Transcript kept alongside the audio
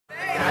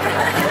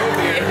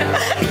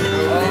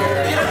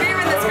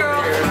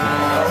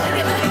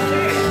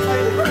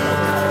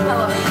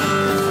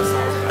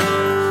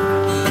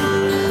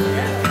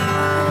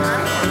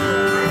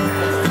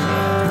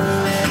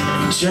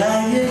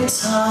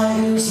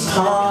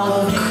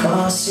paw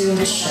across your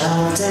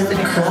chapped and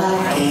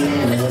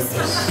cracking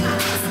lips.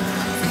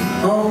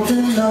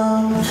 Open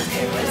up,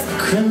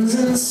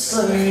 crimson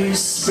slurry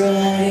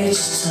spread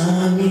each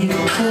time you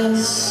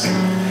kiss.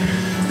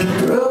 The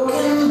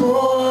broken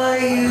boy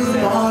you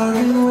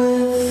bargained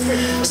with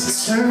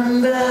to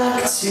turn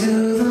back to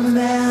the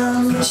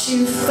man that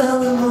you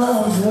fell in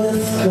love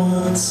with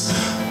once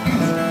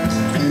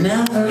and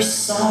never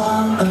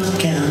saw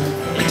again.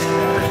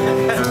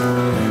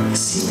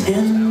 Is he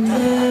in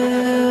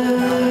there?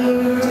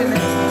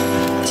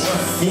 Do you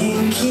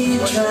think he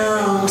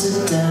drowned to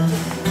death?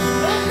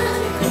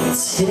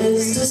 It's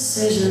his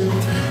decision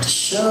to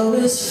show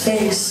his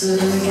face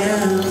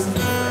again.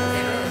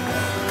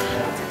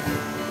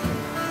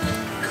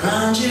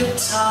 Grind your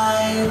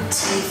tired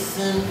teeth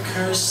and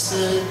curse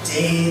the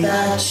day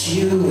that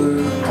you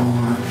were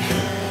born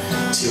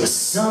to a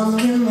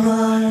sunken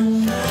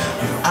line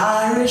of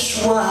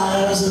Irish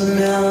wives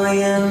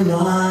 1,000,000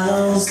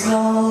 miles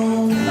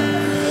long,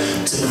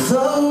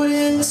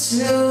 devoted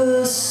to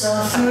the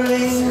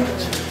suffering,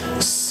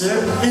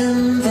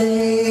 certain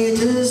they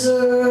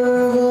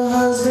deserve a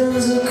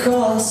husband's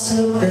across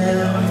to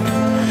bear,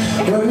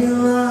 burning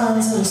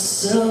lines and a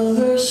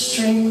silver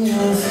string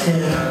of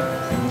hair.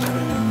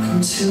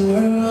 Come too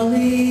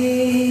early,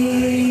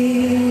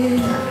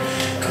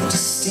 come to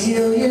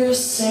steal your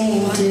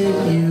sainted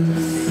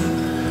youth.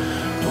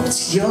 Oh,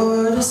 it's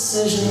your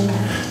decision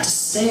to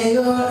stay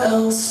or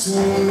else to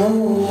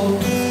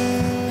move.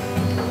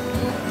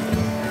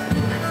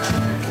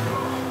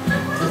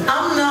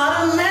 I'm not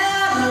a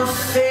man of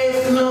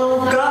faith, no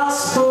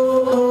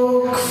gospel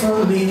oak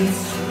for me,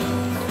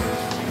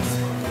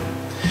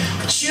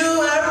 but you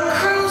wear a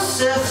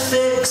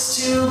crucifix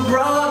to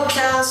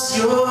broadcast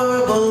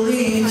your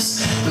beliefs,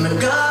 and the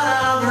God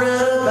I've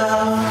read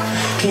about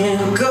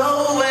can't go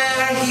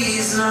where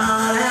he's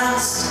not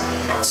asked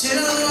to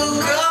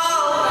go.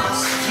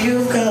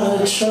 You've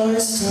got a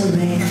choice to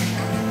make.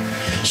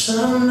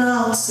 Shut him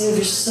out, save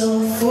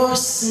yourself, or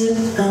sit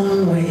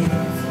and wait.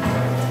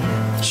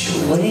 But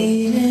you're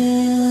waiting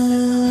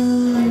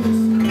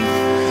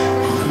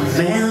on a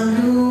man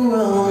who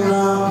will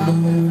not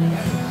move,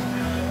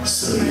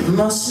 so you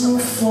must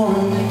move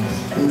forward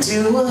and do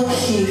what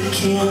he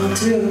can't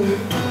do.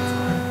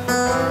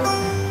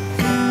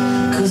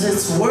 'Cause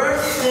it's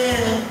worth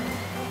it.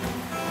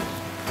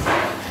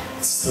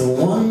 It's the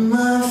one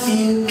life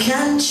you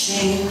can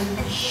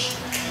change.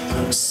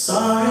 I'm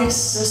sorry,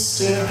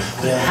 sister,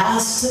 but it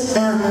has to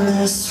end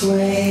this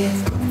way.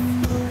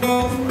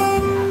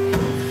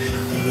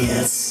 And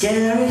yet,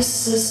 scary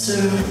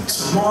sister,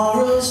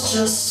 tomorrow's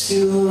just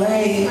too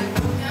late.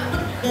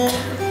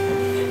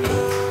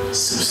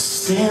 So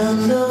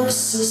stand up,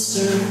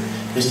 sister,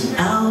 there's an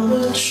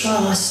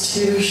albatross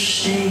to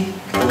shake.